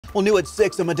Well, new at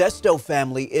 6, a Modesto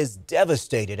family is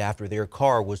devastated after their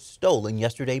car was stolen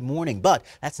yesterday morning. But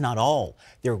that's not all.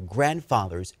 Their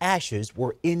grandfather's ashes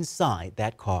were inside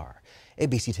that car.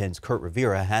 ABC 10's Kurt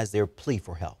Rivera has their plea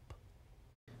for help.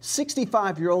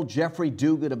 65-year-old Jeffrey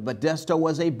Dugan of Modesto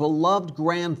was a beloved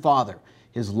grandfather.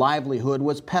 His livelihood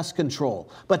was pest control.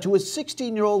 But to his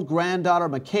 16-year-old granddaughter,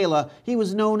 Michaela, he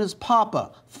was known as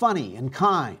Papa, funny and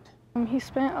kind. He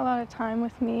spent a lot of time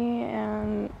with me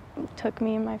and took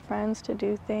me and my friends to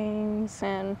do things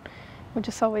and would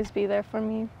just always be there for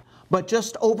me. But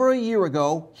just over a year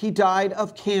ago, he died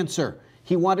of cancer.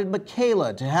 He wanted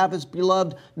Michaela to have his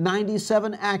beloved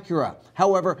 97 Acura.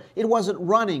 However, it wasn't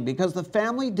running because the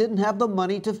family didn't have the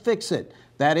money to fix it.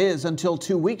 That is, until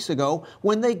 2 weeks ago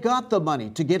when they got the money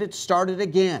to get it started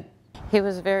again. He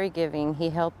was very giving. He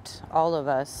helped all of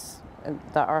us.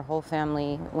 Our whole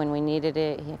family, when we needed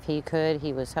it, if he could,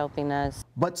 he was helping us.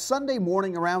 But Sunday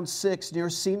morning around 6 near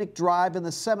Scenic Drive in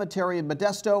the cemetery in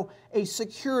Modesto, a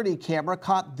security camera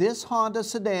caught this Honda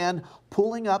sedan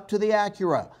pulling up to the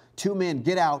Acura. Two men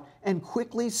get out and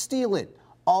quickly steal it.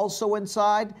 Also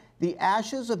inside, the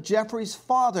ashes of Jeffrey's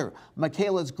father,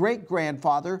 Michaela's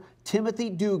great-grandfather,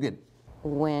 Timothy Dugan.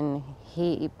 When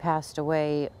he passed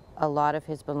away, a lot of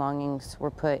his belongings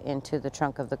were put into the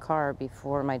trunk of the car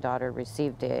before my daughter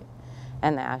received it,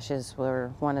 and the ashes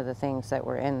were one of the things that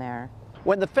were in there.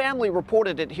 When the family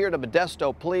reported it here to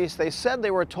Modesto police, they said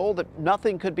they were told that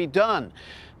nothing could be done.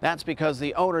 That's because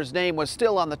the owner's name was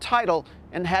still on the title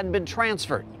and hadn't been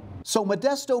transferred. So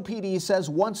Modesto PD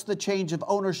says once the change of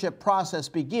ownership process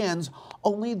begins,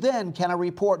 only then can a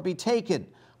report be taken.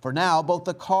 For now, both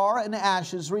the car and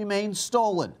ashes remain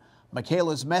stolen.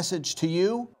 Michaela's message to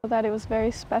you? That it was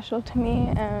very special to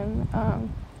me, and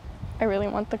I really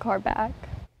want the car back.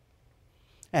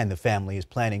 And the family is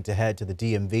planning to head to the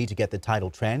DMV to get the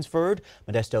title transferred.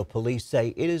 Modesto police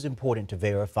say it is important to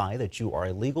verify that you are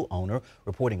a legal owner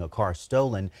reporting a car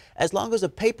stolen. As long as a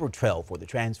paper trail for the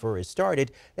transfer is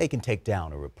started, they can take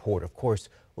down a report. Of course,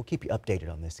 we'll keep you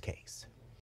updated on this case.